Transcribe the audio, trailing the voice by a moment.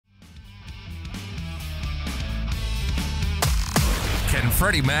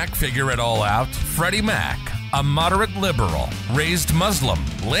Freddy Mak figure it all out? Freddy Mak, a moderate liberal, raised Muslim,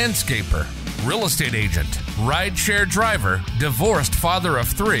 landscaper, real estate agent, rideshare driver, divorced father of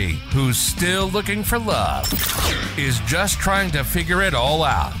 3 who's still looking for love, is just trying to figure it all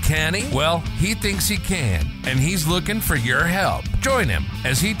out. Can he? Well, he thinks he can, and he's looking for your help. Join him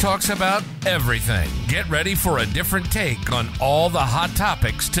as he talks about everything. Get ready for a different take on all the hot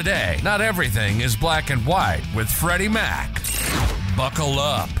topics today. Not everything is black and white with Freddy Mak. Buckle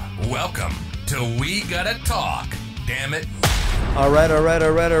up. Welcome to We Gotta Talk, damn it. All right.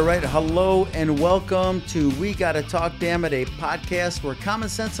 Hello and welcome to We Gotta Talk, Damn It, a podcast where common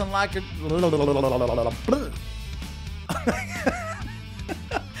sense and logic.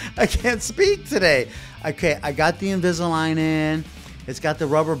 I can't speak today. Okay, I got the Invisalign in. It's got the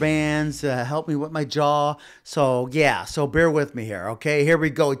rubber bands to help me with my jaw. So bear with me here. Okay, here we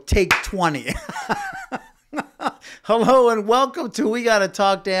go. Take 20. Hello and welcome to We Gotta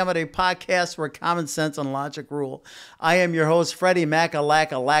Talk, Damn It, a podcast where common sense and logic rule. I am your host, Freddy Mak, a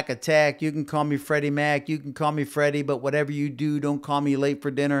lack attack. You can call me Freddy Mak. You can call me Freddy, but whatever you do, don't call me late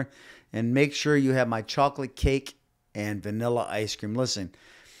for dinner. And make sure you have my chocolate cake and vanilla ice cream. Listen,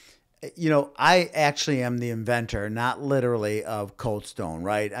 I actually am the inventor, not literally, of Cold Stone,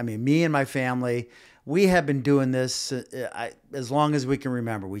 right? I mean, me and my family, we have been doing this as long as we can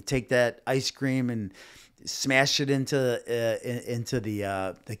remember. We take that ice cream and smash it into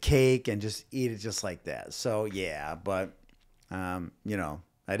the cake and just eat it just like that. So yeah, but I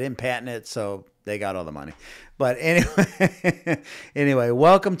didn't patent it, so they got all the money. But anyway,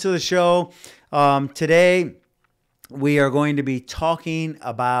 welcome to the show. Today we are going to be talking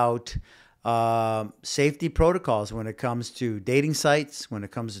about safety protocols when it comes to dating sites, when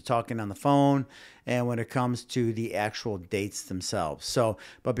it comes to talking on the phone, and when it comes to the actual dates themselves. So,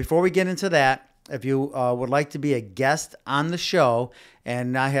 but before we get into that, if you would like to be a guest on the show,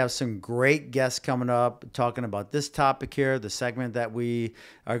 and I have some great guests coming up talking about this topic here, the segment that we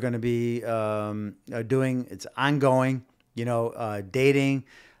are going to be doing, it's ongoing, dating,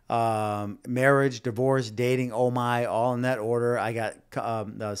 marriage, divorce, dating, oh my, all in that order. I got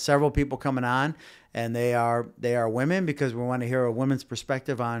several people coming on, and they are women because we want to hear a woman's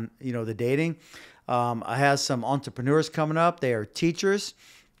perspective on, the dating. I have some entrepreneurs coming up. They are teachers.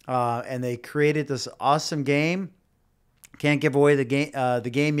 And they created this awesome game. Can't give away the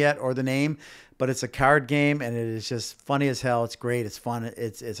game yet or the name, but it's a card game, and it is just funny as hell. It's great. It's fun.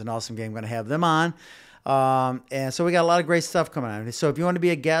 It's an awesome game. I'm going to have them on. And so we got a lot of great stuff coming on. So if you want to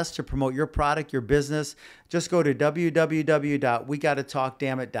be a guest to promote your product, your business, just go to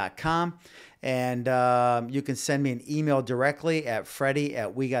www.wegottotalkdammit.com. And you can send me an email directly at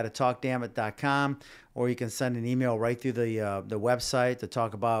freddy@wegottotalkdammit.com, or you can send an email right through the website to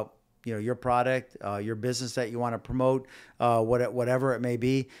talk about your product, your business that you want to promote, whatever it may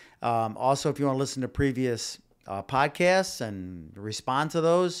be. Also, if you want to listen to previous podcasts and respond to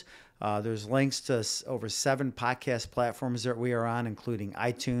those, there's links to over 7 podcast platforms that we are on, including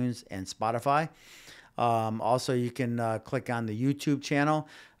iTunes and Spotify. Also, you can click on the YouTube channel,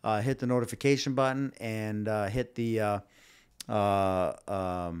 hit the notification button, and hit the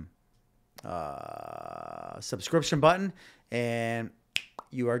subscription button, and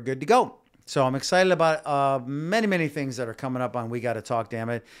you are good to go. So I'm excited about many things that are coming up on We Gotta Talk,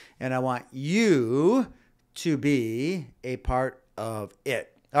 Damn It, and I want you to be a part of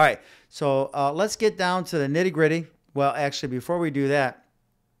it. All right, so let's get down to the nitty gritty. Well, actually, before we do that,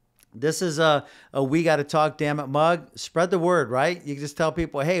 this is a We Gotta Talk, Damn It mug. Spread the word, right? You can just tell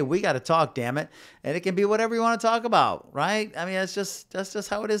people, hey, we gotta talk, damn it. And it can be whatever you want to talk about, right? I mean, that's just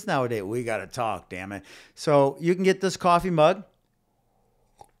how it is nowadays. We gotta talk, damn it. So you can get this coffee mug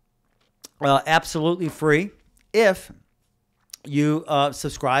absolutely free if you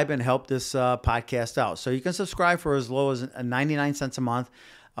subscribe and help this podcast out. So you can subscribe for as low as 99 cents a month.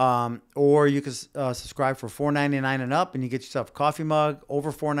 Or you can subscribe for $4.99 and up, and you get yourself a coffee mug.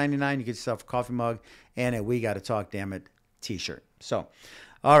 Over $4.99, you get yourself a coffee mug and a We Gotta Talk, Damn It t-shirt. So,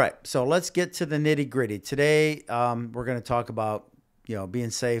 all right. So let's get to the nitty gritty. Today, we're going to talk about,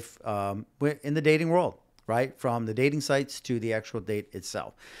 being safe in the dating world, right? From the dating sites to the actual date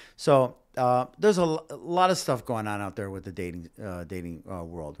itself. So there's a lot of stuff going on out there with the dating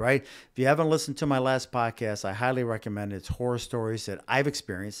world, right? If you haven't listened to my last podcast, I highly recommend it. It's horror stories that I've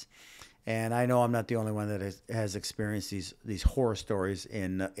experienced, and I know I'm not the only one that has experienced these horror stories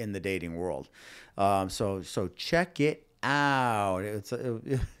in the dating world. So check it out.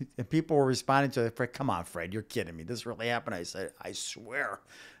 People were responding to it. Come on, Fred, you're kidding me. This really happened. I said, I swear.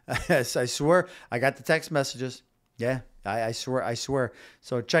 Yes, I swear. I got the text messages. Yeah, I swear, I swear.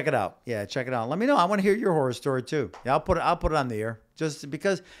 So check it out. Yeah, check it out. Let me know. I want to hear your horror story too. Yeah, I'll put it on the air just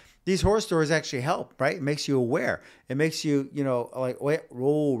because these horror stories actually help, right? It makes you aware. It makes you, like, wait,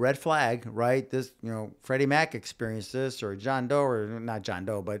 oh, red flag, right? This, Freddie Mac experienced this, or John Doe, or not John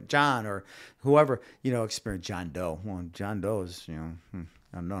Doe, but John, or whoever, experienced John Doe. Well, John Doe is, I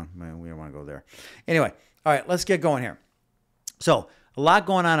don't know. We don't want to go there. Anyway, all right, let's get going here. So a lot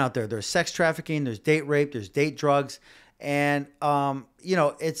going on out there. There's sex trafficking, there's date rape, there's date drugs. And,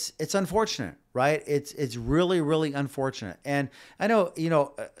 it's unfortunate, right? It's really, really unfortunate. And I know,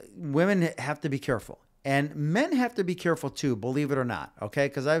 women have to be careful, and men have to be careful too, believe it or not. Okay.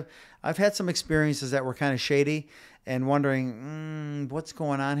 Cause I've had some experiences that were kind of shady and wondering, what's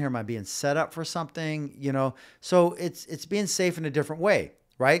going on here? Am I being set up for something? So it's being safe in a different way.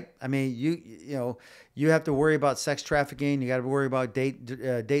 Right? I mean, you have to worry about sex trafficking. You got to worry about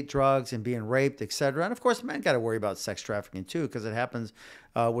date drugs and being raped, etc. And of course, men got to worry about sex trafficking too, because it happens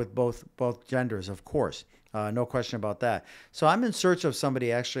with both genders, of course. No question about that. So I'm in search of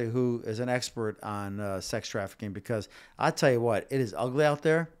somebody actually who is an expert on sex trafficking, because I tell you what, it is ugly out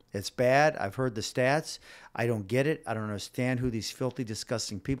there. It's bad. I've heard the stats. I don't get it. I don't understand who these filthy,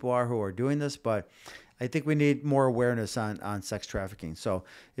 disgusting people are who are doing this, but I think we need more awareness on sex trafficking. So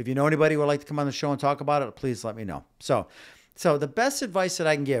if you know anybody who would like to come on the show and talk about it, please let me know. So the best advice that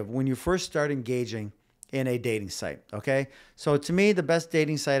I can give when you first start engaging in a dating site, okay? So to me, the best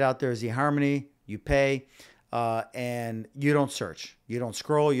dating site out there is eHarmony. You pay, and you don't search. You don't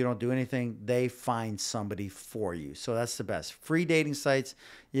scroll. You don't do anything. They find somebody for you. So that's the best. Free dating sites,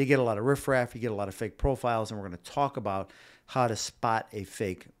 you get a lot of riffraff. You get a lot of fake profiles, and we're going to talk about how to spot a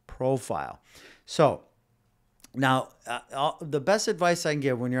fake profile. So now, the best advice I can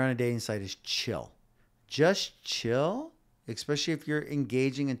give when you're on a dating site is chill. Just chill, especially if you're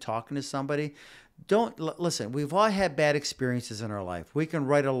engaging and talking to somebody. Listen, we've all had bad experiences in our life. We can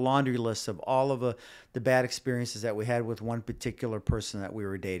write a laundry list of all of the bad experiences that we had with one particular person that we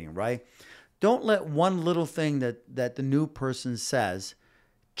were dating, right? Don't let one little thing that the new person says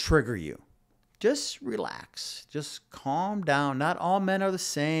trigger you. Just relax. Just calm down. Not all men are the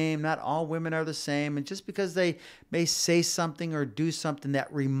same. Not all women are the same. And just because they may say something or do something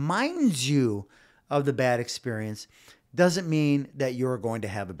that reminds you of the bad experience doesn't mean that you're going to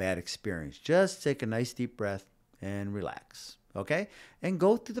have a bad experience. Just take a nice deep breath and relax. Okay? And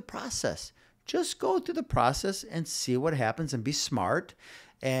go through the process. Just go through the process and see what happens, and be smart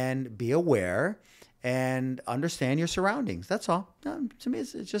and be aware and understand your surroundings. That's all. To me,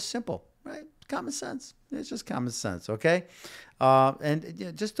 it's just simple, right? Common sense. It's just common sense, okay?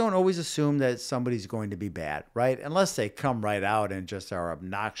 And just don't always assume that somebody's going to be bad, right? Unless they come right out and just are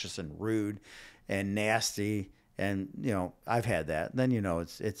obnoxious and rude and nasty, and I've had that. Then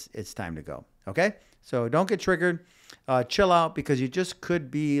it's time to go, okay? So don't get triggered. Chill out, because you just could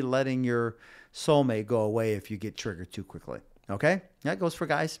be letting your soulmate go away if you get triggered too quickly, okay? That goes for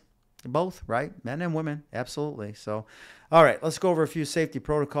guys. Both, right? Men and women, absolutely. So, all right, let's go over a few safety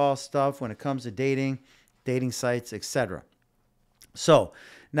protocol stuff when it comes to dating sites, etc. So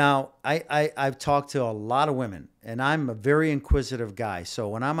now I've talked to a lot of women, and I'm a very inquisitive guy. So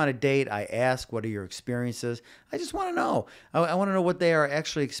when I'm on a date, I ask, what are your experiences? I just want to know. I want to know what they are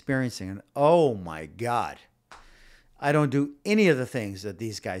actually experiencing. And oh my God, I don't do any of the things that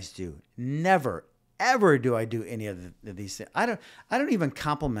these guys do. Never, ever do I do any of these things. I don't even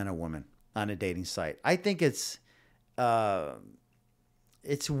compliment a woman on a dating site. I think it's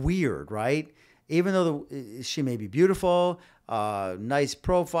weird, right? Even though she may be beautiful, nice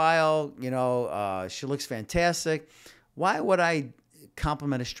profile, she looks fantastic. Why would I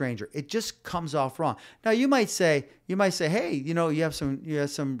compliment a stranger? It just comes off wrong. Now you might say, hey, you have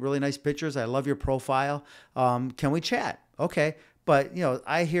some really nice pictures. I love your profile. Can we chat? Okay. But,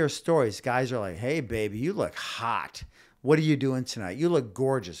 I hear stories. Guys are like, hey, baby, you look hot. What are you doing tonight? You look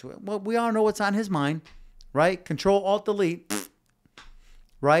gorgeous. Well, we all know what's on his mind, right? Control, Alt, Delete,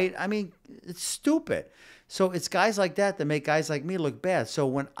 right? I mean, it's stupid. So it's guys like that make guys like me look bad. So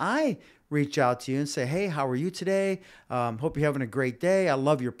when I reach out to you and say, hey, how are you today? Hope you're having a great day. I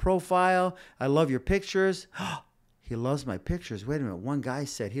love your profile. I love your pictures. He loves my pictures. Wait a minute. One guy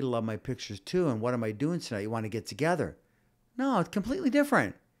said he loved my pictures too. And what am I doing tonight? You want to get together? No, it's completely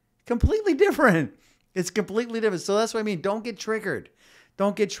different. Completely different. It's completely different. So that's what I mean. Don't get triggered.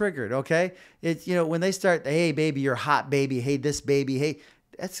 Don't get triggered, okay? It's, when they start, hey, baby, you're hot, baby. Hey, this baby. Hey,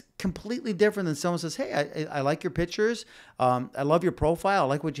 that's completely different than someone says, hey, I like your pictures. I love your profile. I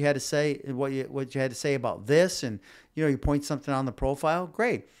like what you had to say, what you had to say about this. And, you point something on the profile.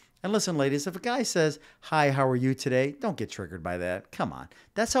 Great. And listen, ladies, if a guy says, hi, how are you today? Don't get triggered by that. Come on.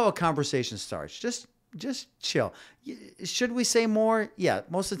 That's how a conversation starts. Just chill. Should we say more? Yeah,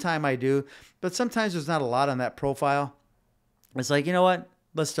 most of the time I do, but sometimes there's not a lot on that profile. It's like, you know what?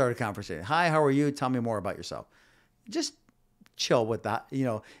 Let's start a conversation. Hi, how are you? Tell me more about yourself. Just chill with that. You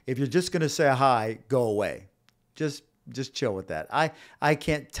know, if you're just going to say hi, go away. Just chill with that. I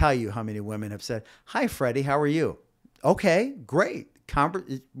can't tell you how many women have said, hi, Freddie, how are you? Okay, great.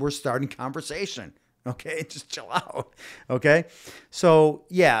 We're starting conversation. Okay, just chill out. Okay, so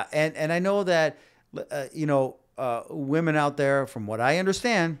yeah, and I know that women out there, from what I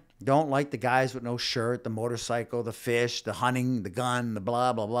understand, don't like the guys with no shirt, the motorcycle, the fish, the hunting, the gun, the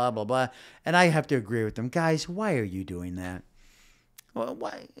blah blah blah blah blah. And I have to agree with them, guys. Why are you doing that? Well,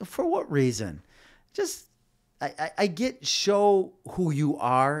 why? For what reason? Just I get, show who you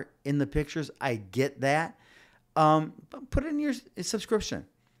are in the pictures. I get that. But put it in your subscription.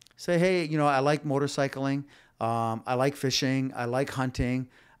 Say, hey, I like motorcycling. I like fishing. I like hunting.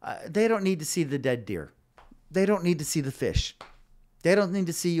 They don't need to see the dead deer. They don't need to see the fish. They don't need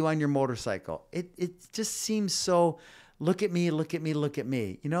to see you on your motorcycle. It just seems so, look at me, look at me, look at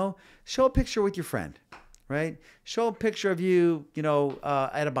me. Show a picture with your friend, right? Show a picture of you,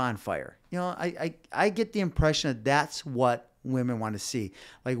 at a bonfire. I get the impression that that's what women want to see,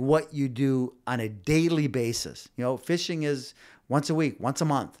 like what you do on a daily basis. Fishing is once a week, once a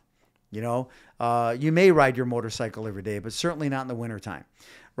month. You may ride your motorcycle every day, but certainly not in the wintertime,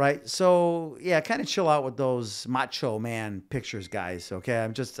 right? So yeah, kind of chill out with those macho man pictures, guys. Okay,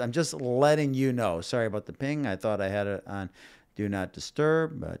 I'm just letting you know. Sorry about the ping. I thought I had it on do not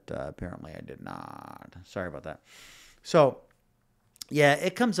disturb, but apparently I did not. Sorry about that. So yeah,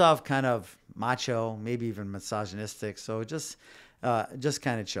 it comes off kind of macho, maybe even misogynistic. So just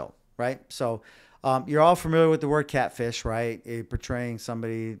kind of chill, right? So you're all familiar with the word catfish, right? You're portraying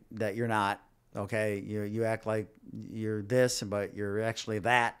somebody that you're not. Okay, you act like you're this, but you're actually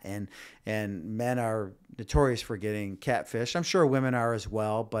that, and men are notorious for getting catfish. I'm sure women are as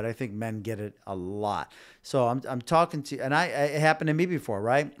well, but I think men get it a lot. So I'm talking to, and it happened to me before,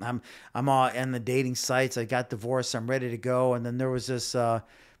 right? I'm all in the dating sites. I got divorced. I'm ready to go, and then there was this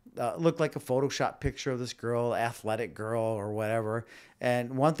looked like a Photoshop picture of this girl, athletic girl or whatever,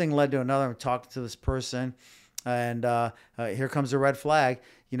 and one thing led to another. I'm talking to this person, and here comes a red flag.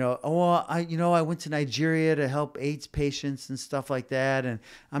 I went to Nigeria to help AIDS patients and stuff like that, and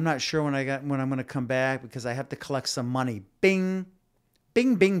I'm not sure when I'm going to come back because I have to collect some money. Bing,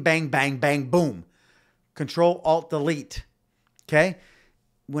 bing, bing, bang, bang, bang, boom. Control, Alt, Delete. Okay?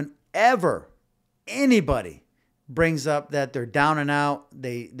 Whenever anybody brings up that they're down and out,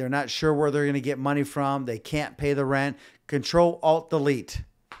 they're not sure where they're going to get money from, they can't pay the rent, Control, Alt, Delete.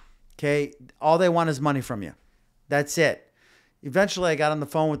 Okay? All they want is money from you. That's it. Eventually, I got on the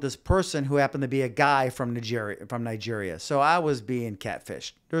phone with this person who happened to be a guy from Nigeria. So I was being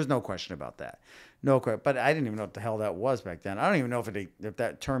catfished. There's no question about that. No question. But I didn't even know what the hell that was back then. I don't even know if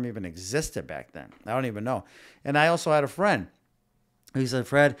that term even existed back then. I don't even know. And I also had a friend. He said,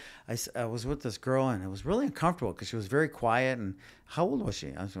 Fred, I was with this girl, and it was really uncomfortable because she was very quiet. And how old was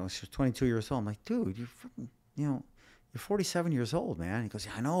she? She was 22 years old. I'm like, dude, you're 47 years old, man. He goes,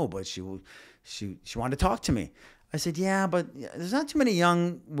 yeah, I know, but she wanted to talk to me. I said, yeah, but there's not too many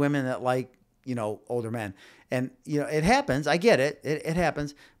young women that like, older men. And, it happens. I get it. It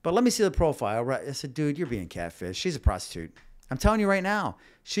happens. But let me see the profile. Right? I said, dude, you're being catfished. She's a prostitute. I'm telling you right now.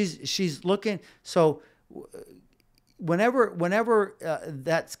 She's looking. So whenever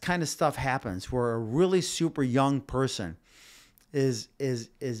that kind of stuff happens, where a really super young person is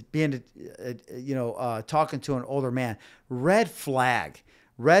being, talking to an older man, red flag.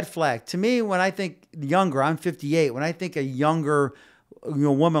 Red flag. To me, when I think younger, I'm 58. When I think a younger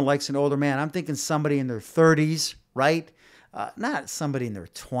woman likes an older man, I'm thinking somebody in their 30s, right? Not somebody in their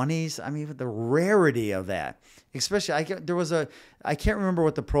 20s. I mean, the rarity of that. Especially, I can't remember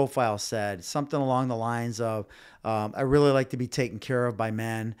what the profile said. Something along the lines of, I really like to be taken care of by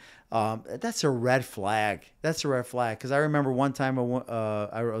men. That's a red flag. That's a red flag. Because I remember one time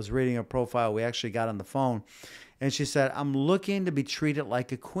I was reading a profile. We actually got on the phone. And she said, I'm looking to be treated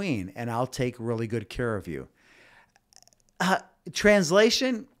like a queen, and I'll take really good care of you.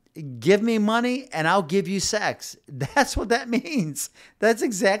 Translation, give me money, and I'll give you sex. That's what that means. That's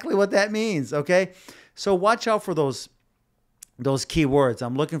exactly what that means, okay? So watch out for those key words.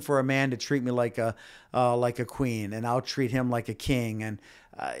 I'm looking for a man to treat me like a queen, and I'll treat him like a king. And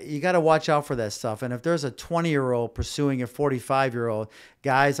you got to watch out for that stuff. And if there's a 20-year-old pursuing a 45-year-old,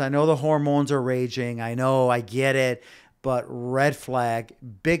 guys, I know the hormones are raging. I know, I get it. But red flag,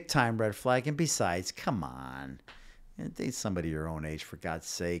 big time red flag. And besides, come on. Date somebody your own age, for God's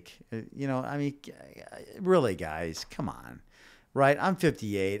sake. I mean, really, guys, come on. right? I'm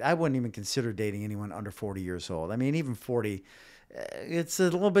 58. I wouldn't even consider dating anyone under 40 years old. I mean, even 40, it's a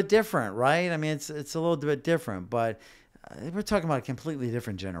little bit different, right? I mean, it's a little bit different, but we're talking about a completely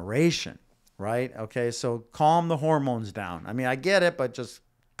different generation, right? Okay, so calm the hormones down. I mean, I get it, but just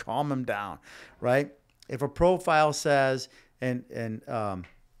calm them down, right? If a profile says, and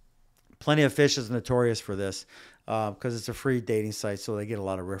Plenty of Fish is notorious for this because it's a free dating site, so they get a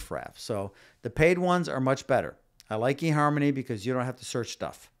lot of riffraff. So the paid ones are much better. I like eHarmony because you don't have to search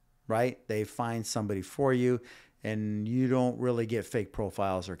stuff, right? They find somebody for you, and you don't really get fake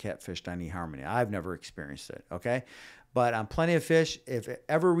profiles or catfished on eHarmony. I've never experienced it, okay? But on Plenty of Fish, if it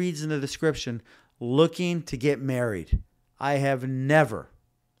ever reads in the description, looking to get married, I have never,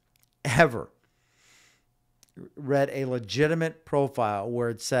 ever read a legitimate profile where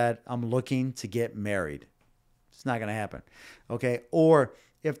it said, I'm looking to get married. It's not going to happen, okay? Or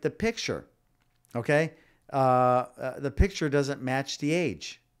if the picture, okay, the picture doesn't match the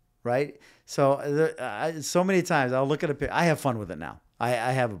age, right? So so many times I'll look at a picture. I have fun with it now. I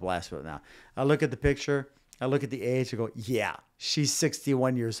have a blast with it now. I look at the picture. I look at the age. I go, yeah, she's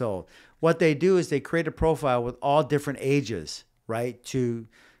 61 years old. What they do is they create a profile with all different ages, right, to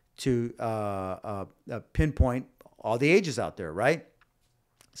pinpoint all the ages out there, right?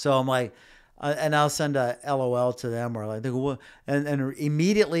 So I'm like, and I'll send a LOL to them, or like, they go, well, and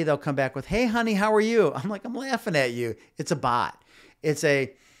immediately they'll come back with, hey, honey, how are you? I'm like, I'm laughing at you. It's a bot. It's a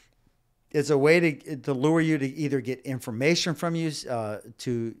way to lure you to either get information from you,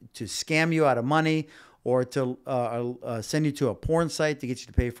 to scam you out of money, or to send you to a porn site to get you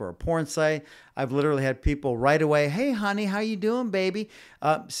to pay for a porn site. I've literally had people right away, hey, honey, how you doing, baby?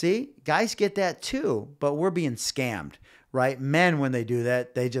 See, guys get that too, but we're being scammed, right? Men, when they do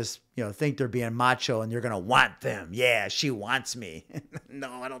that, they just think they're being macho and you're going to want them. Yeah, she wants me.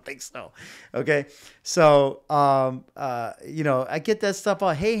 No, I don't think so. Okay, so, I get that stuff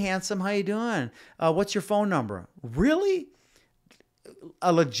out. Hey, handsome, how you doing? What's your phone number? Really?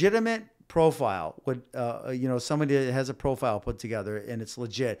 A legitimate profile would, somebody that has a profile put together and it's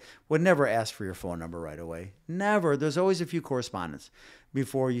legit would never ask for your phone number right away. Never. There's always a few correspondence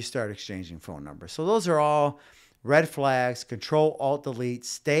before you start exchanging phone numbers. So those are all red flags. Control, Alt, Delete.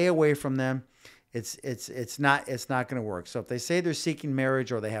 Stay away from them. It's not going to work. So if they say they're seeking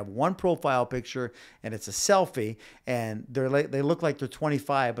marriage, or they have one profile picture and it's a selfie and they look like they're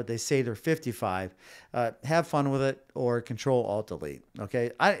 25 but they say they're 55, have fun with it, or Control, Alt, Delete.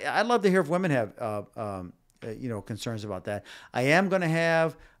 Okay, I'd love to hear if women have concerns about that. I am going to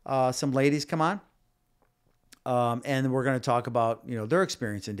have some ladies come on. And we're going to talk about, their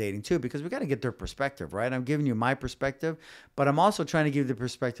experience in dating too, because we got to get their perspective, right? I'm giving you my perspective, but I'm also trying to give the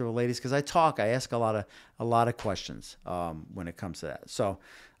perspective of ladies, because I ask a lot of questions, when it comes to that. So,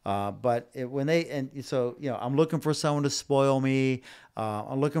 I'm looking for someone to spoil me.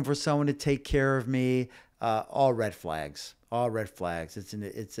 I'm looking for someone to take care of me. All red flags. All red flags.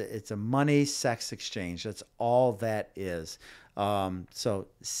 It's a money sex exchange. That's all that is. So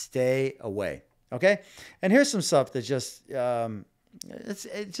stay away. Okay, and here's some stuff that just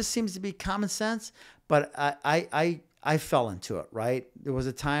it just seems to be common sense, but I fell into it. Right, there was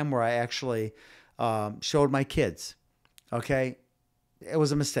a time where I actually showed my kids. Okay, it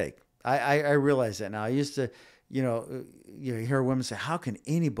was a mistake. I realize that now. I used to, you hear women say, "How can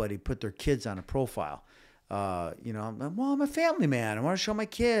anybody put their kids on a profile?" I'm a family man. I want to show my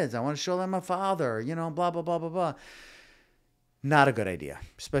kids. I want to show them my father. Blah blah blah blah blah. Not a good idea,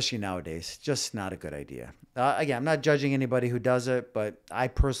 especially nowadays. Just not a good idea. Again, I'm not judging anybody who does it, but I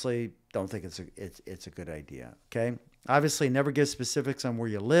personally don't think it's a good idea. Okay. Obviously, never give specifics on where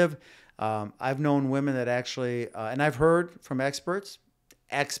you live. I've known women that actually, and I've heard from experts.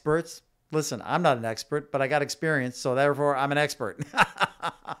 Listen, I'm not an expert, but I got experience, so therefore I'm an expert.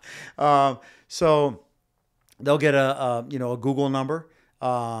 So they'll get a Google number.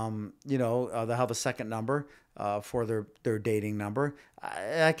 They'll have a second number for their dating number.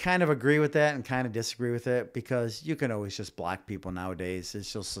 I kind of agree with that and kind of disagree with it, because you can always just block people nowadays.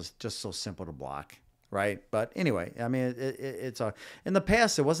 It's just so simple to block, right? But anyway, I mean, in the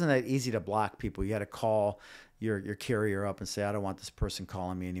past, it wasn't that easy to block people. You had to call your carrier up and say, I don't want this person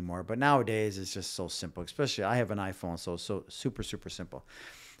calling me anymore. But nowadays, it's just so simple. Especially, I have an iPhone, so super, super simple.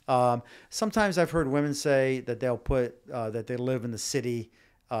 Sometimes I've heard women say that they'll put that they live in the city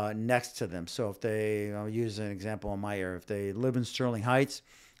next to them. So if I'll use an example in my area. If they live in Sterling Heights,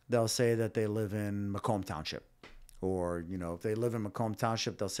 they'll say that they live in Macomb Township. Or, if they live in Macomb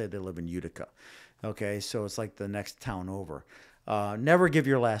Township, they'll say they live in Utica. Okay, so it's like the next town over. Never give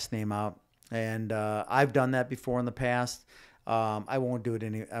your last name out. And I've done that before in the past. I won't do it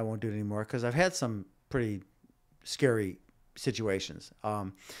anymore, because I've had some pretty scary situations.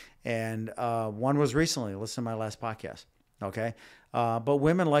 And one was recently, listen to my last podcast. Okay. But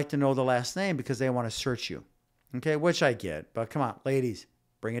women like to know the last name because they want to search you. Okay. Which I get, but come on, ladies,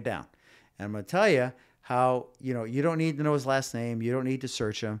 bring it down. And I'm going to tell you how, you don't need to know his last name. You don't need to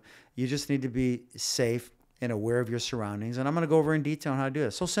search him. You just need to be safe and aware of your surroundings. And I'm going to go over in detail on how to do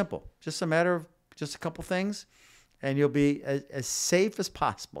it. So simple. Just a matter of just a couple things, and you'll be as safe as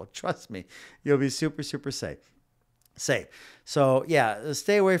possible. Trust me, you'll be super, super safe. So yeah,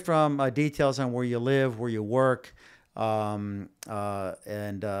 stay away from details on where you live, where you work. I'd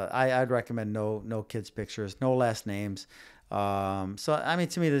recommend no kids pictures, no last names. So I mean,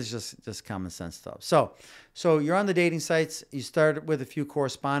 to me, this is just common sense stuff. So you're on the dating sites. You start with a few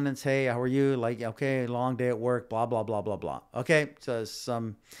correspondence. Hey, how are you? Like, okay, long day at work. Blah blah blah blah blah. Okay, so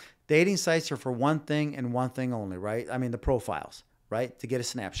some dating sites are for one thing and one thing only, right? I mean, the profiles, right? To get a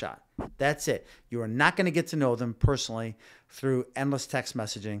snapshot. That's it. You are not going to get to know them personally through endless text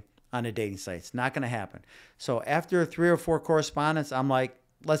messaging on a dating site. It's not going to happen. So after 3 or 4 correspondence, I'm like,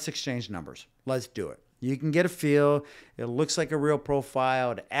 let's exchange numbers. Let's do it. You can get a feel. It looks like a real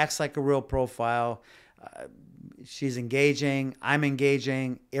profile. It acts like a real profile. She's engaging. I'm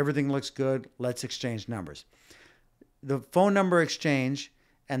engaging. Everything looks good. Let's exchange numbers. The phone number exchange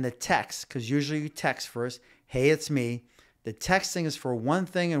and the text, because usually you text first. Hey, it's me. The texting is for one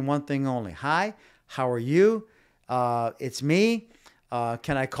thing and one thing only. Hi, how are you? It's me.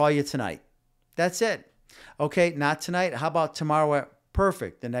 Can I call you tonight? That's it. Okay, not tonight. How about tomorrow?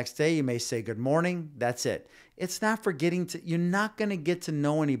 Perfect. The next day you may say good morning. That's it. It's not for getting to, you're not going to get to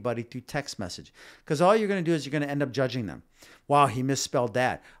know anybody through text message, because all you're going to do is you're going to end up judging them. Wow, he misspelled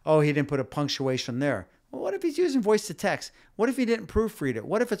that. Oh, he didn't put a punctuation there. Well, what if he's using voice to text? What if he didn't proofread it?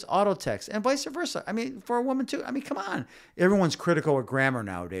 What if it's auto text? And vice versa. I mean, for a woman too. I mean, come on. Everyone's critical of grammar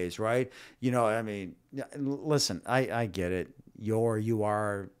nowadays, right? I mean, listen, I get it. You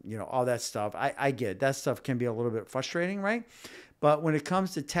are, all that stuff. I get it. That stuff can be a little bit frustrating, right? But when it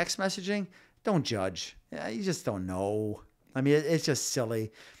comes to text messaging, don't judge. You just don't know. I mean, it's just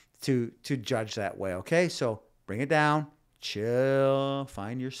silly to judge that way, okay? So bring it down, chill,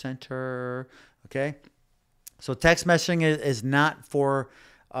 find your center, okay? So text messaging is not for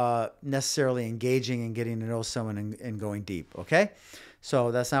necessarily engaging and getting to know someone and going deep, okay?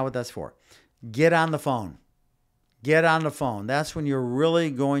 So that's not what that's for. Get on the phone. Get on the phone. That's when you're really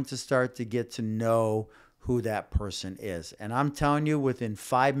going to start to get to know who that person is. And I'm telling you, within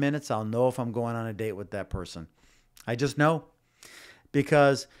 5 minutes, I'll know if I'm going on a date with that person. I just know.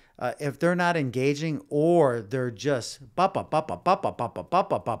 Because if they're not engaging, or they're just and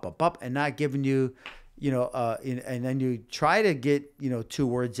not giving you, and then you try to get, 2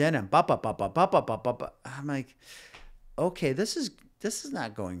 words in and I'm like, okay, this is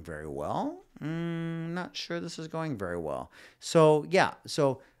not going very well. Not sure this is going very well. So yeah,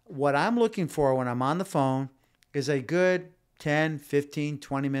 so what I'm looking for when I'm on the phone is a good 10, 15,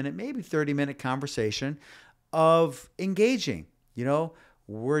 20 minute, maybe 30-minute conversation of engaging.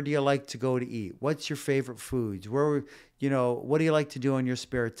 Where do you like to go to eat? What's your favorite foods? What do you like to do in your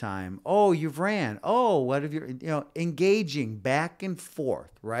spare time? Oh, you've ran. Oh, what have you, engaging back and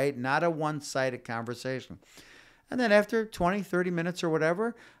forth, right? Not a one-sided conversation. And then after 20, 30 minutes or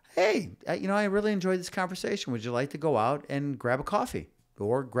whatever, hey, I really enjoyed this conversation. Would you like to go out and grab a coffee?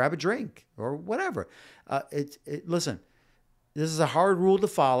 Or grab a drink, or whatever. Listen, this is a hard rule to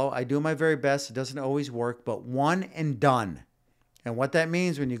follow. I do my very best. It doesn't always work, but one and done. And what that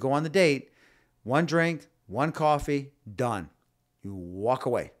means when you go on the date, 1 drink, 1 coffee, done. You walk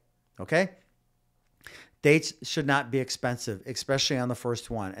away, okay? Dates should not be expensive, especially on the first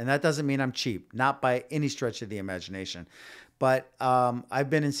one. And that doesn't mean I'm cheap, not by any stretch of the imagination. But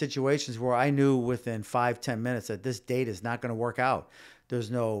I've been in situations where I knew within 5-10 minutes that this date is not going to work out. There's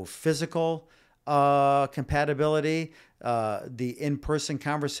no physical compatibility. The in-person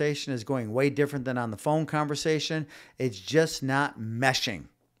conversation is going way different than on the phone conversation. It's just not meshing,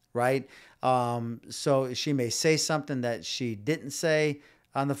 right? So she may say something that she didn't say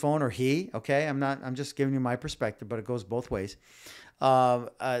on the phone, or he, okay? I'm just giving you my perspective, but it goes both ways.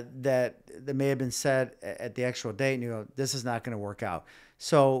 That may have been said at the actual date, and this is not going to work out.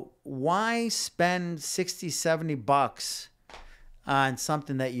 So why spend $60, $70 on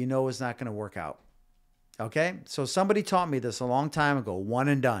something that is not going to work out? Okay. So somebody taught me this a long time ago, one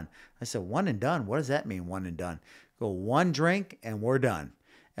and done. I said, one and done? What does that mean, one and done? Go 1 drink and we're done.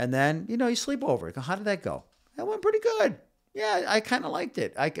 And then, you sleep over it. How did that go? That went pretty good. Yeah, I kind of liked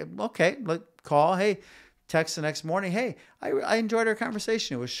it. Okay, call, hey, text the next morning. Hey, I enjoyed our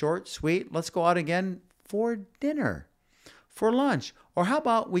conversation. It was short, sweet. Let's go out again for dinner, for lunch. Or how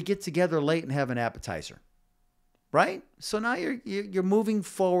about we get together late and have an appetizer? right? So now you're moving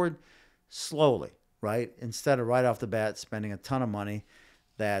forward slowly, right? Instead of right off the bat spending a ton of money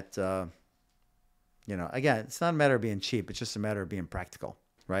that, again, it's not a matter of being cheap. It's just a matter of being practical,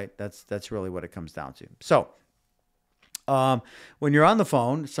 right? That's really what it comes down to. So when you're on the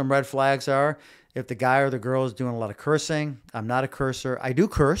phone, some red flags are if the guy or the girl is doing a lot of cursing. I'm not a cursor. I do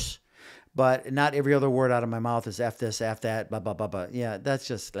curse, but not every other word out of my mouth is F this, F that, blah, blah, blah, blah. Yeah, that's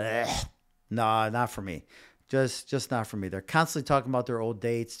just, no, not for me. Just not for me. They're constantly talking about their old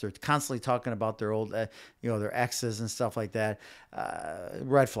dates. They're constantly talking about their old, their exes and stuff like that.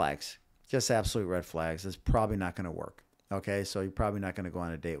 Red flags, just absolute red flags. It's probably not going to work. Okay, so you're probably not going to go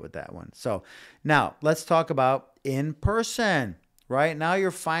on a date with that one. So now let's talk about in person, right? Now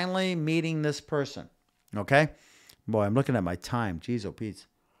you're finally meeting this person. Okay, boy, I'm looking at my time. Jeez, oh, Pete.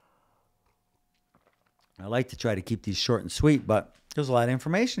 I like to try to keep these short and sweet, but there's a lot of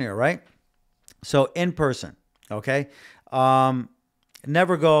information here, right? So in person. Okay.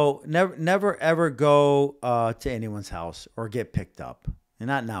 Never ever go to anyone's house or get picked up. And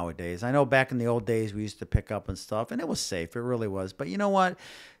not nowadays. I know back in the old days we used to pick up and stuff, and it was safe. It really was. But you know what?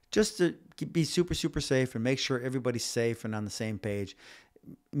 Just to be super, super safe and make sure everybody's safe and on the same page,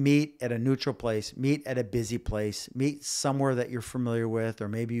 meet at a neutral place, meet at a busy place, meet somewhere that you're familiar with, or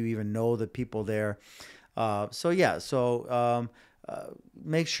maybe you even know the people there.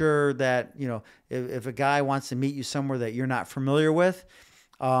 Make sure that, if a guy wants to meet you somewhere that you're not familiar with,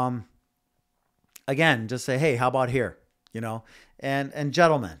 again, just say, hey, how about here? And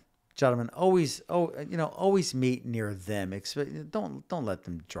gentlemen, always meet near them. Don't let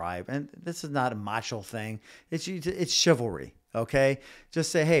them drive. And this is not a macho thing. It's chivalry. Okay.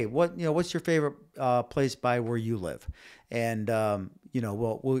 Just say, hey, what's your favorite place by where you live? And,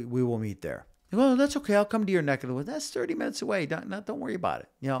 we will meet there. Well, that's okay. I'll come to your neck of the woods. That's 30 minutes away. Don't worry about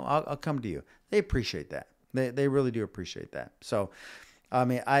it. I'll come to you. They appreciate that. They really do appreciate that. So, I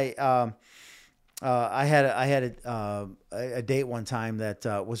mean, I had a date one time that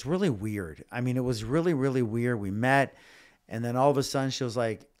was really weird. I mean, it was really, really weird. We met, and then all of a sudden she was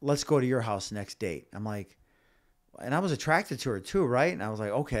like, let's go to your house next date. I'm like, and I was attracted to her too, right? And I was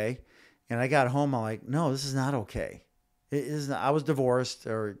like, okay. And I got home, I'm like, no, this is not okay. It is not, I was divorced,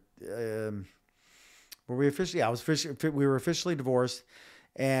 or were we officially? We were officially divorced,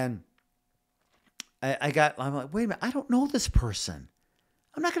 and I'm like, wait a minute, I don't know this person.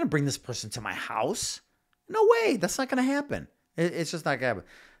 I'm not going to bring this person to my house. No way. That's not going to happen. It's just not going to happen.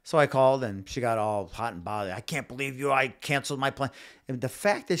 So I called, and she got all hot and bothered. I can't believe you. I canceled my plan. And the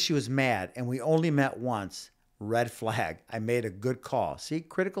fact that she was mad and we only met once, red flag. I made a good call. See,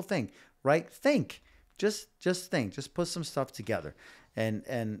 critical thing, right? Think. Just think. Just put some stuff together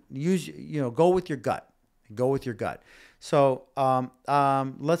and use, go with your gut. Go with your gut. So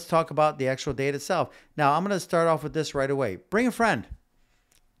let's talk about the actual date itself. Now, I'm going to start off with this right away. Bring a friend.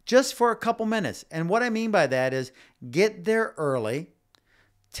 Just for a couple minutes. And what I mean by that is get there early,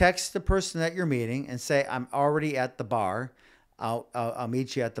 text the person that you're meeting and say, I'm already at the bar. I'll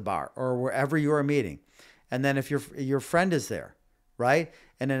meet you at the bar or wherever you are meeting. And then if your friend is there, right?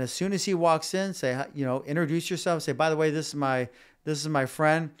 And then as soon as he walks in, say, introduce yourself. Say, by the way, this is my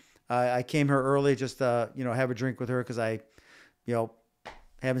friend. I came here early just to, have a drink with her because I,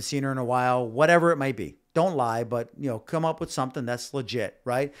 haven't seen her in a while, whatever it might be. Don't lie, but, come up with something that's legit,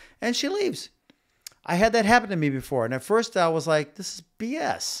 right? And she leaves. I had that happen to me before. And at first I was like, this is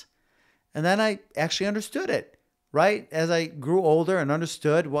BS. And then I actually understood it, right? As I grew older and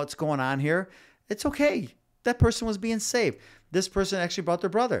understood what's going on here, it's okay. That person was being safe. This person actually brought their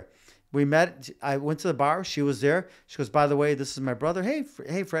brother. We met. I went to the bar. She was there. She goes, by the way, this is my brother. Hey,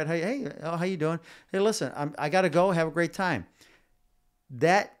 Fred. How you doing? Hey, listen, I got to go. Have a great time.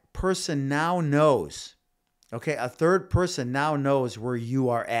 That person now knows. Okay, a third person now knows where you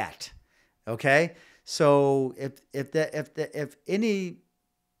are at. Okay, so if the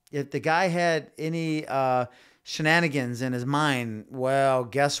guy had any shenanigans in his mind, well,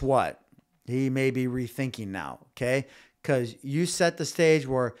 guess what? He may be rethinking now. Okay, because you set the stage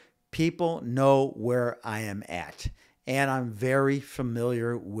where people know where I am at, and I'm very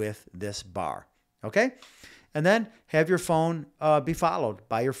familiar with this bar. Okay. And then have your phone be followed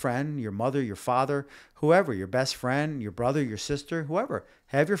by your friend, your mother, your father, whoever, your best friend, your brother, your sister, whoever.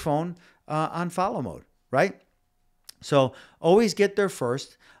 Have your phone on follow mode, right? So always get there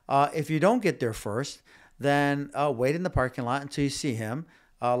first. If you don't get there first, then wait in the parking lot until you see him.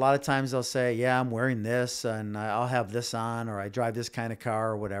 A lot of times they'll say, yeah, I'm wearing this and I'll have this on, or I drive this kind of car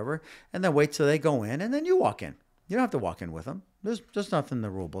or whatever. And then wait till they go in, and then you walk in. You don't have to walk in with them. There's nothing in the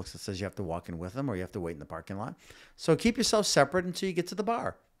rule books that says you have to walk in with them or you have to wait in the parking lot. So keep yourself separate until you get to the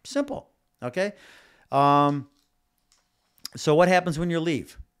bar. Simple. Okay. So what happens when you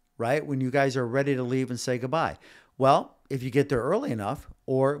leave, right? When you guys are ready to leave and say goodbye? Well, if you get there early enough,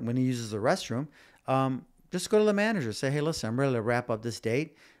 or when he uses the restroom, just go to the manager. Say, hey, listen, I'm ready to wrap up this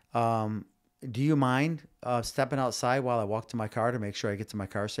date. Do you mind stepping outside while I walk to my car to make sure I get to my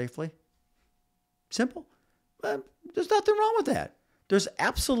car safely? Simple. There's nothing wrong with that. There's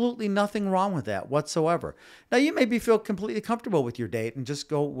absolutely nothing wrong with that whatsoever. Now, you maybe feel completely comfortable with your date and just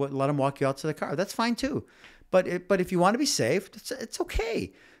go let him walk you out to the car. That's fine too. But if you want to be safe, it's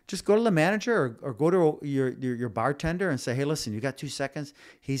okay. Just go to the manager or go to your bartender and say, hey, listen, you got 2 seconds.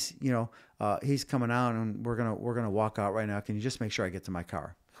 He's coming out and we're gonna walk out right now. Can you just make sure I get to my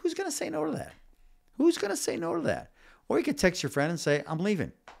car? Who's gonna say no to that? Who's gonna say no to that? Or you could text your friend and say, I'm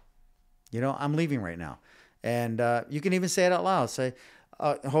leaving. I'm leaving right now. And you can even say it out loud. Say,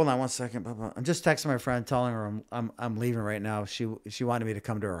 hold on 1 second. I'm just texting my friend telling her I'm leaving right now. She wanted me to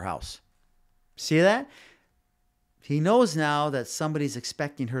come to her house. See that? He knows now that somebody's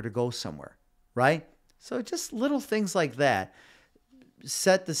expecting her to go somewhere, right? So just little things like that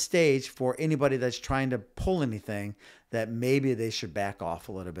set the stage for anybody that's trying to pull anything that maybe they should back off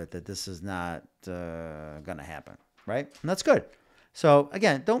a little bit, that this is not going to happen, right? And that's good. So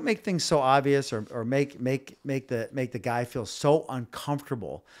again, don't make things so obvious or make the guy feel so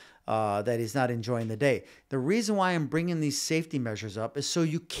uncomfortable that he's not enjoying the date. The reason why I'm bringing these safety measures up is so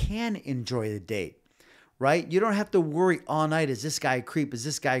you can enjoy the date, right? You don't have to worry all night. Is this guy a creep? Is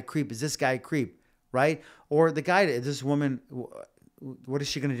this guy a creep? Is this guy a creep? Right? Or the guy, this woman, what is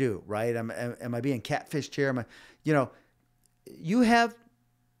she going to do? Right? Am I being catfished here? You have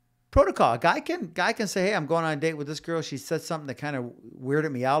protocol. A guy can say, hey, I'm going on a date with this girl. She said something that kind of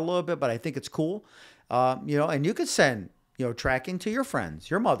weirded me out a little bit, but I think it's cool. And you could send, tracking to your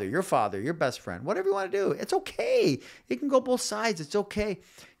friends, your mother, your father, your best friend, whatever you want to do. It's okay. It can go both sides. It's okay.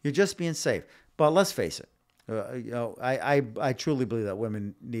 You're just being safe. But let's face it. I truly believe that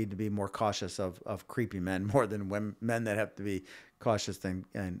women need to be more cautious of creepy men more than men that have to be cautious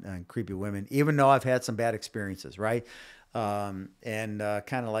and creepy women, even though I've had some bad experiences, right? Kind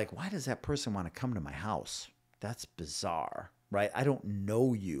of like, why does that person want to come to my house? That's bizarre, right? I don't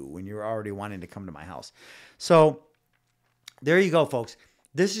know you when you're already wanting to come to my house. So there you go, folks.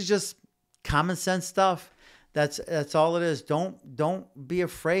 This is just common sense stuff. That's all it is. Don't be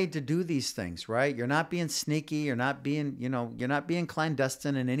afraid to do these things, right? You're not being sneaky. You're not being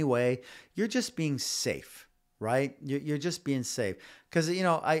clandestine in any way. You're just being safe, right? You're just being safe. Because,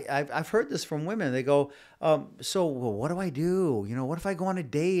 I've heard this from women. They go, so what do I do? What if I go on a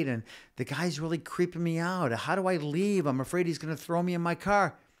date and the guy's really creeping me out? How do I leave? I'm afraid he's going to throw me in my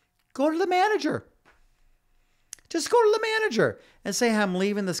car. Go to the manager. Just go to the manager and say, I'm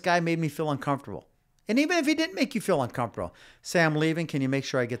leaving. This guy made me feel uncomfortable. And even if he didn't make you feel uncomfortable, say, I'm leaving. Can you make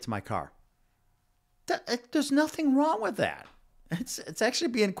sure I get to my car? There's nothing wrong with that. It's actually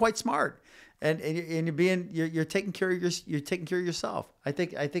being quite smart, and you're taking care of yourself. I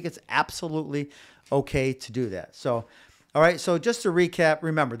think it's absolutely okay to do that. So, all right. So just to recap,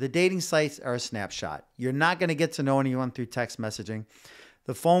 remember the dating sites are a snapshot. You're not going to get to know anyone through text messaging.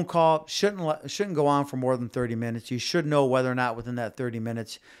 The phone call shouldn't go on for more than 30 minutes. You should know whether or not within that 30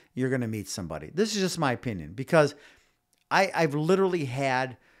 minutes you're going to meet somebody. This is just my opinion, because I've literally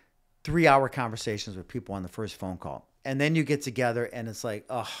had 3-hour conversations with people on the first phone call. And then you get together and it's like,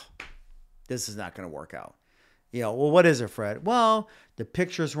 oh, this is not going to work out. Well, what is it, Fred? Well, the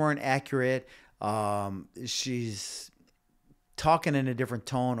pictures weren't accurate. She's talking in a different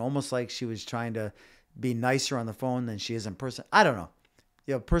tone, almost like she was trying to be nicer on the phone than she is in person. I don't know.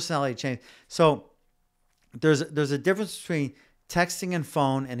 Personality change. So there's a difference between texting and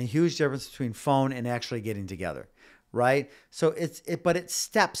phone, and a huge difference between phone and actually getting together, right? So but it's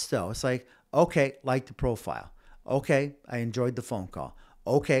steps though. It's like, okay, like the profile. Okay, I enjoyed the phone call.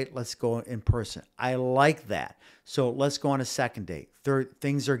 Okay, let's go in person. I like that. So let's go on a second date. Third,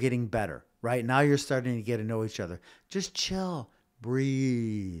 things are getting better, right? Now you're starting to get to know each other. Just chill,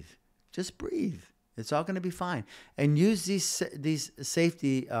 breathe. Just breathe. It's all going to be fine. And use these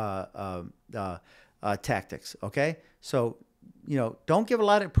safety tactics, okay? So, don't give a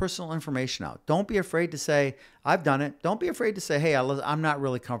lot of personal information out. Don't be afraid to say, I've done it. Don't be afraid to say, hey, I'm not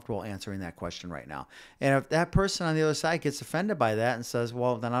really comfortable answering that question right now. And if that person on the other side gets offended by that and says,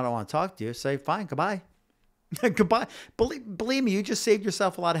 well, then I don't want to talk to you, say, fine, goodbye. Goodbye. Believe me, you just saved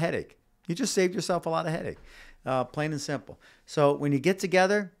yourself a lot of headache. Plain and simple. So when you get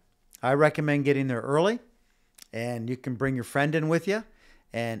together, I recommend getting there early, and you can bring your friend in with you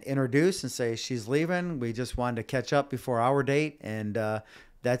and introduce and say, she's leaving. We just wanted to catch up before our date, and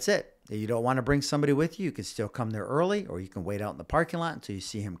that's it. If you don't want to bring somebody with you, you can still come there early, or you can wait out in the parking lot until you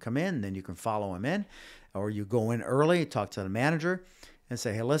see him come in, and then you can follow him in. Or you go in early, talk to the manager and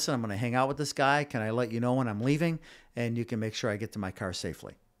say, hey, listen, I'm going to hang out with this guy. Can I let you know when I'm leaving? And you can make sure I get to my car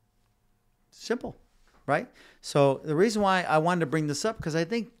safely. Simple, right? So the reason why I wanted to bring this up, because I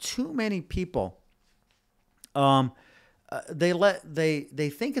think too many people, they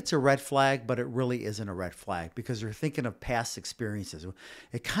think it's a red flag, but it really isn't a red flag because they're thinking of past experiences.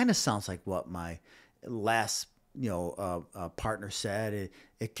 It kind of sounds like what my last partner said.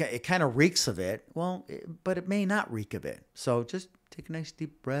 It kind of reeks of it. Well, but it may not reek of it. So just take a nice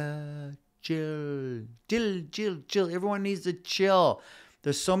deep breath. Chill. Everyone needs to chill.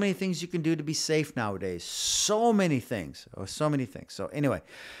 There's so many things you can do to be safe nowadays. So many things. So anyway,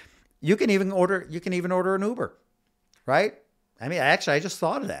 you can even order an Uber, right? I mean, actually, I just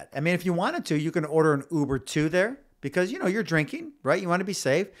thought of that. I mean, if you wanted to, you can order an Uber too there because, you're drinking, right? You want to be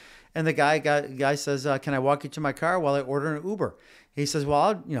safe. And the guy says, can I walk you to my car while I order an Uber? He says,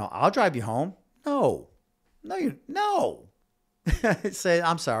 well, I'll drive you home. No. Say,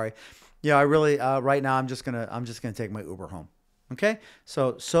 I'm sorry. Yeah, I really, right now, I'm just going to take my Uber home. Okay.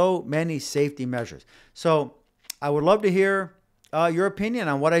 So many safety measures. So I would love to hear your opinion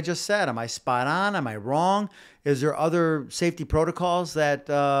on what I just said. Am I spot on? Am I wrong? Is there other safety protocols that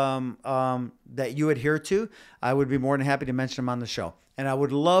that you adhere to? I would be more than happy to mention them on the show. And I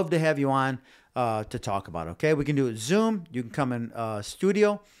would love to have you on to talk about it. Okay, we can do it Zoom. You can come in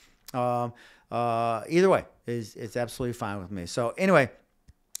studio. Either way, it's absolutely fine with me. So anyway,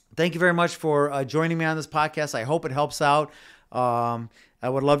 thank you very much for joining me on this podcast. I hope it helps out. I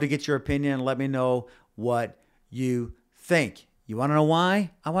would love to get your opinion and let me know what you think. You want to know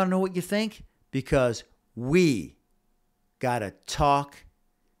why? I want to know what you think because we got to talk.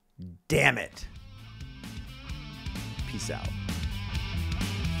 Damn it. Peace out.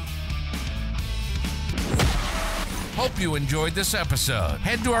 Hope you enjoyed this episode.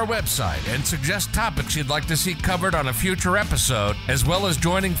 Head to our website and suggest topics you'd like to see covered on a future episode, as well as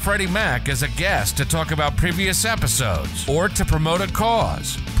joining Freddy Mak as a guest to talk about previous episodes or to promote a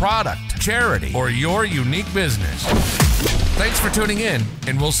cause, product, charity, or your unique business. Thanks for tuning in,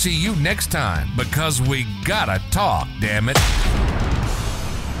 and we'll see you next time because we gotta talk, damn it.